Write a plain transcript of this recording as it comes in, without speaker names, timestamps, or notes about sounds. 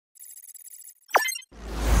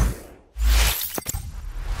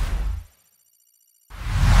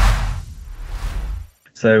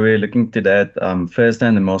So we're looking to that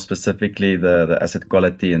FirstRand, and more specifically the asset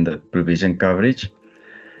quality and the provision coverage.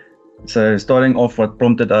 So starting off, what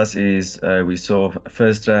prompted us is we saw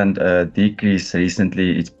FirstRand decrease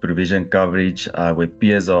recently its provision coverage, where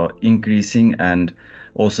peers are increasing and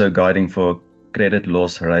also guiding for credit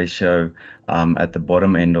loss ratio at the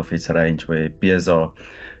bottom end of its range, where peers are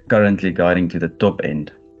currently guiding to the top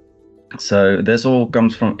end. So this all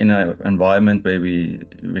comes from in an environment where we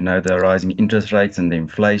know the rising interest rates and the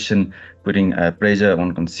inflation putting pressure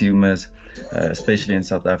on consumers, especially in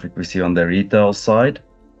South Africa. We see on the retail side.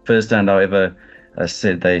 FirstRand, however, as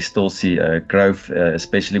said, they still see growth,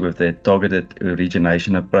 especially with their targeted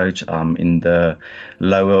origination approach in the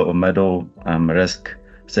lower or middle risk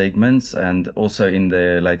segments, and also in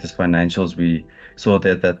the latest financials we saw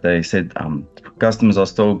that they said customers are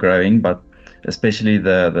still growing, but especially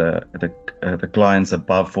the clients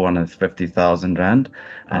above 450,000 rand,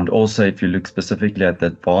 and also if you look specifically at the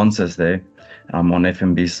advances there on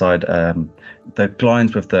FNB side, the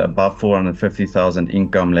clients with the above 450,000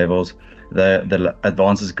 income levels, the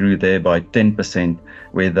advances grew there by 10%,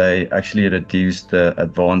 where they actually reduced the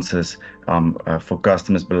advances for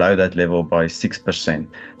customers below that level by 6%.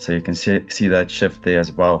 So you can see that shift there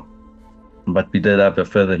as well. But we did have a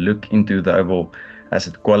further look into the overall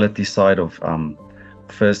asset quality side of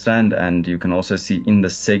FirstRand, and you can also see in the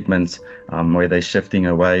segments where they're shifting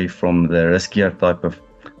away from the riskier type of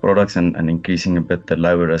products and increasing a bit the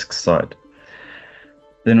lower risk side.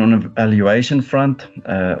 Then on a valuation front,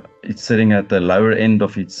 it's sitting at the lower end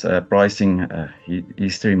of its pricing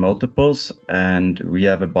history multiples, and we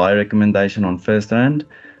have a buy recommendation on FirstRand.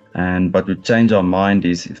 But we change our mind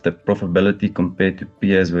is if the profitability compared to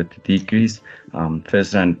peers would decrease,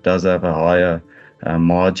 FirstRand does have a higher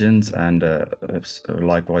margins and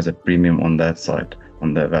likewise a premium on that side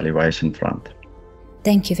on the valuation front.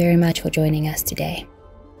 Thank you very much for joining us today.